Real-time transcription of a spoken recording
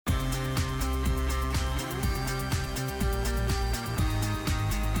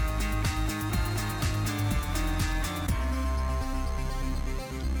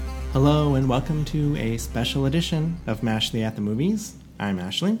Hello and welcome to a special edition of Mashley at the Movies. I'm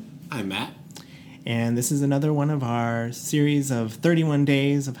Ashley. I'm Matt. And this is another one of our series of 31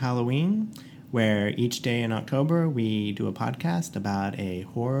 days of Halloween, where each day in October we do a podcast about a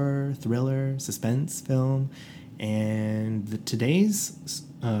horror, thriller, suspense film. And today's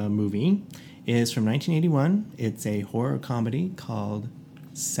movie is from 1981. It's a horror comedy called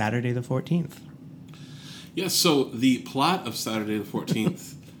Saturday the 14th. Yes, so the plot of Saturday the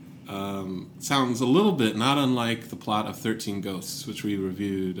 14th sounds a little bit not unlike the plot of 13 Ghosts, which we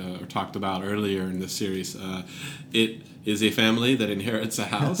reviewed or talked about earlier in this series. It is a family that inherits a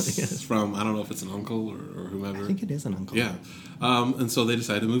house Yes. from, I don't know if it's an uncle or whomever. I think it is an uncle. Yeah. And so they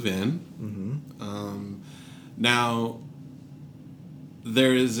decide to move in. Mm-hmm. Now,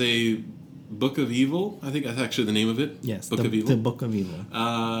 there is a Book of Evil. I think that's actually the name of it. Yes, Book the, of Evil. The Book of Evil.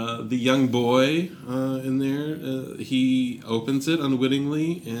 The young boy in there, he opens it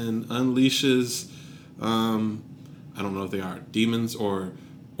unwittingly and unleashes, I don't know if they are demons or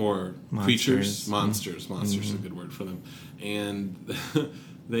creatures. Monsters. Monsters is a good word for them. And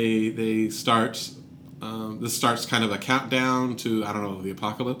they start, this starts kind of a countdown to, I don't know, the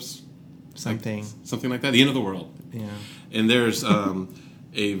apocalypse? Something like that. The end of the world. Yeah. And there's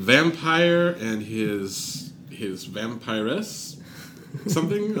a vampire and his vampiress,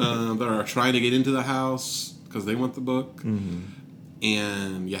 something, that are trying to get into the house because they want the book. Mm-hmm.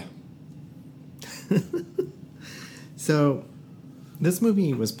 And yeah. So, this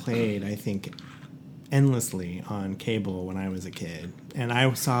movie was played, I think, endlessly on cable when I was a kid. And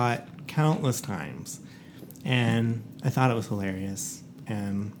I saw it countless times. And I thought it was hilarious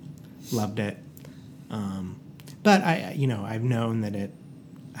and loved it. But I've known that it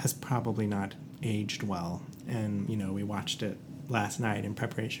has probably not aged well. And, we watched it last night in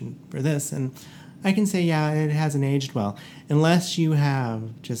preparation for this. And I can say, yeah, it hasn't aged well. Unless you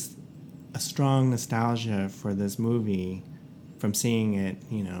have just a strong nostalgia for this movie from seeing it,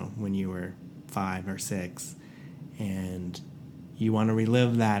 when you were 5 or 6. And you want to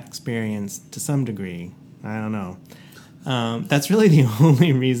relive that experience to some degree. I don't know. That's really the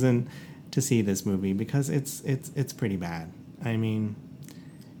only reason to see this movie, because it's pretty bad. I mean,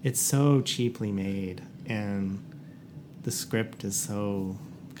 it's so cheaply made, and the script is so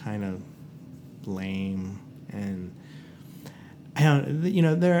kind of lame, and I don't.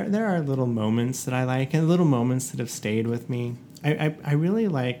 There are little moments that I like, and little moments that have stayed with me. I really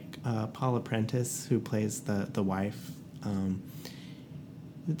like Paula Prentice, who plays the wife.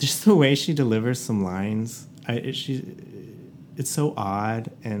 Just the way she delivers some lines, it's so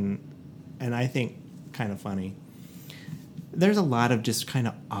odd and I think kind of funny. There's a lot of just kind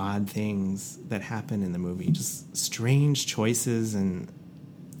of odd things that happen in the movie, just strange choices, and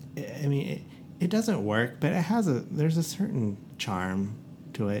I mean it doesn't work, but there's a certain charm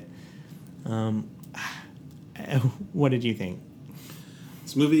to it. What did you think?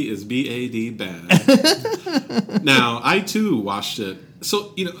 This movie is BAD bad. Now, I too watched it.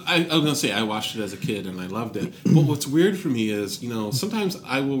 So, I'm going to say I watched it as a kid and I loved it. But what's weird for me is, sometimes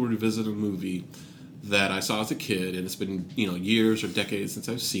I will revisit a movie that I saw as a kid, and it's been, years or decades since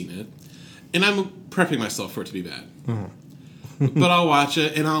I've seen it. And I'm prepping myself for it to be bad. Mm-hmm. But I'll watch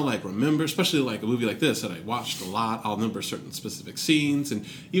it and I'll remember, especially a movie like this that I watched a lot, I'll remember certain specific scenes. And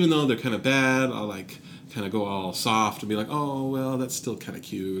even though they're kind of bad, I'll kind of go all soft and be like, oh, well, that's still kind of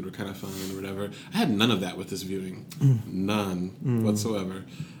cute or kind of fun or whatever. I had none of that with this viewing. None whatsoever.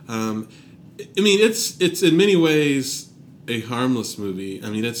 I mean, it's in many ways a harmless movie. I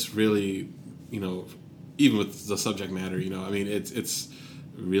mean, it's really, even with the subject matter, I mean, it's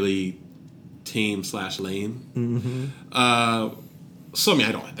really tame / lame. Mm-hmm. So, I mean,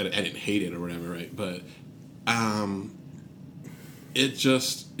 I didn't hate it or whatever, right? But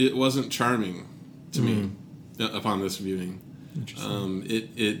it wasn't charming to me upon this viewing. Interesting.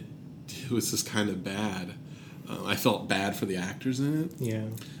 It was just kind of bad. I felt bad for the actors in it. Yeah.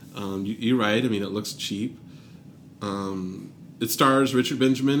 You're right. I mean, it looks cheap. It stars Richard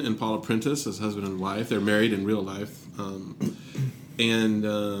Benjamin and Paula Prentice as husband and wife. They're married in real life. And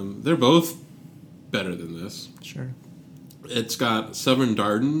they're both better than this. Sure. It's got Severn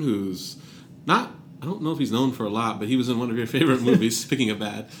Darden, who's not, I don't know if he's known for a lot, but he was in one of your favorite movies, speaking of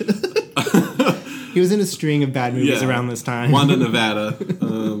bad. He was in a string of bad movies around this time. Wanda, Nevada,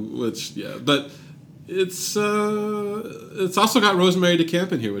 but it's also got Rosemary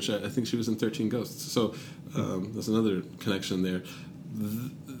DeCamp in here, which I think she was in 13 Ghosts. So there's another connection there.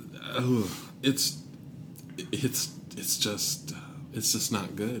 It's just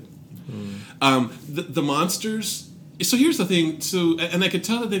not good. The monsters. So here's the thing. So, and I could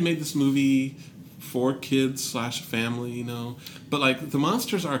tell that they made this movie for kids / family, you know. But like the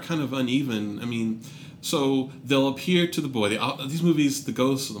monsters are kind of uneven. I mean, so they'll appear to the boy. These movies, the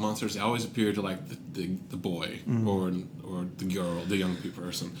ghosts of the monsters, they always appear to like the boy or the girl, the young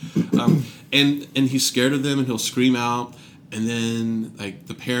person, and he's scared of them and he'll scream out, and then like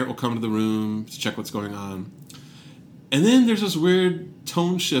the parent will come to the room to check what's going on. And then there's this weird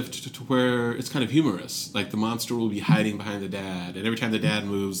tone shift to where it's kind of humorous. Like the monster will be hiding behind the dad, and every time the dad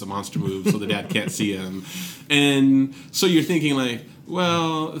moves, the monster moves, so the dad can't see him. And so you're thinking like,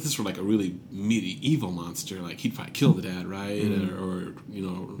 well, if this were like a really meaty evil monster, like he'd probably kill the dad, right? Or you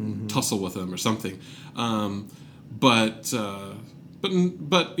know, tussle with him or something. But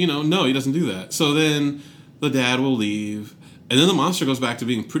you know, no, he doesn't do that. So then the dad will leave. And then the monster goes back to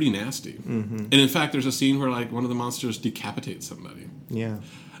being pretty nasty. And in fact, there's a scene where like one of the monsters decapitates somebody. Yeah.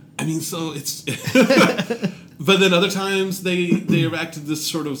 I mean, so it's... But then other times they enact this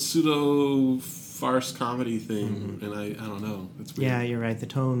sort of pseudo farce comedy thing. And I don't know. It's weird. Yeah, you're right. The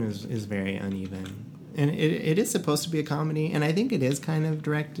tone is very uneven. And it is supposed to be a comedy. And I think it is kind of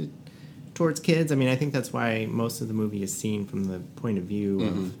directed towards kids. I mean, I think that's why most of the movie is seen from the point of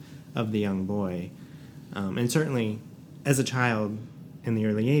view of the young boy. And certainly... as a child in the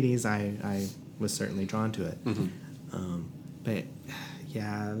early 80s, I was certainly drawn to it. But,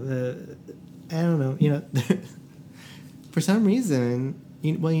 yeah, I don't know. You know, for some reason,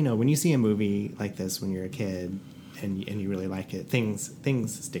 when you see a movie like this when you're a kid and you really like it, things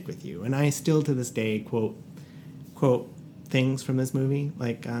stick with you. And I still, to this day, quote things from this movie.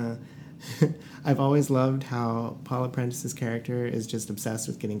 Like, I've always loved how Paula Prentice's character is just obsessed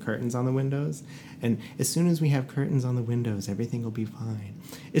with getting curtains on the windows. And as soon as we have curtains on the windows, everything will be fine.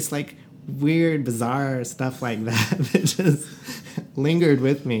 It's like weird, bizarre stuff like that that just lingered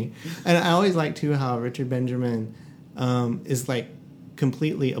with me. And I always like, too, how Richard Benjamin is, like,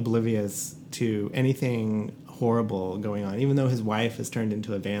 completely oblivious to anything horrible going on. Even though his wife has turned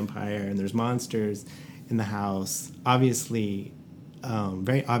into a vampire and there's monsters in the house,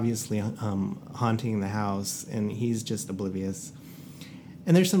 very obviously haunting the house, and he's just oblivious.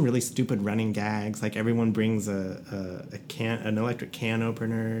 And there's some really stupid running gags, like everyone brings an electric can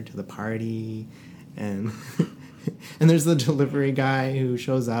opener to the party, and and there's the delivery guy who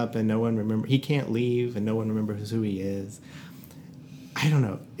shows up and he can't leave and no one remembers who he is. I don't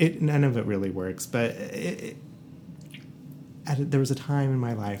know. None of it really works, but there was a time in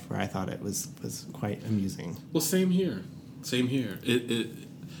my life where I thought it was quite amusing. Well, same here. And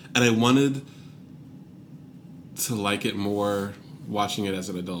I wanted to like it more watching it as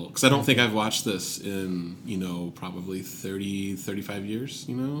an adult, because I don't think I've watched this in, you know, probably 30, 35 years,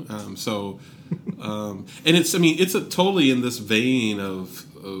 you know. And it's totally in this vein of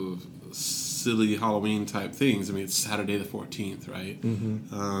silly Halloween type things. I mean, it's Saturday the 14th, right?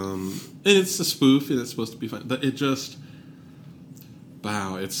 And it's a spoof and it's supposed to be fun, but it just,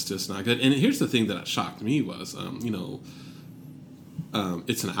 wow, it's just not good. And here's the thing that shocked me was,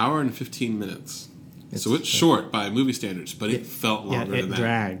 it's an hour and 15 minutes. So it's short by movie standards, but it felt longer than that. It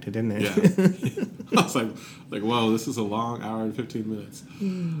dragged, didn't it? Yeah. I was like, whoa, this is a long hour and 15 minutes.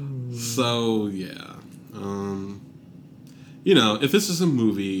 So, yeah. You know, if this is a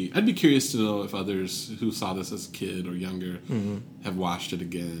movie, I'd be curious to know if others who saw this as a kid or younger have watched it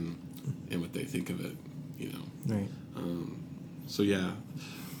again and what they think of it, you know. Right. So, yeah.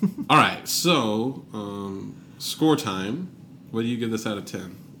 All right, so score time. What do you give this out of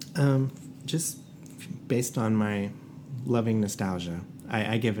 10? Just based on my loving nostalgia,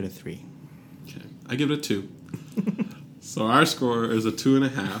 I give it a 3. Okay, I give it a 2. So our score is a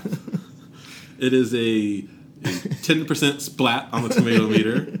 2.5. It is a 10% splat on the tomato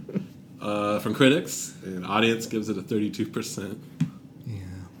meter from critics, and audience gives it a 32%. Yeah.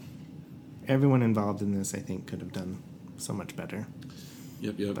 Everyone involved in this, I think, could have done so much better.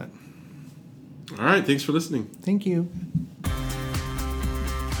 Yep. But, all right, thanks for listening. Thank you.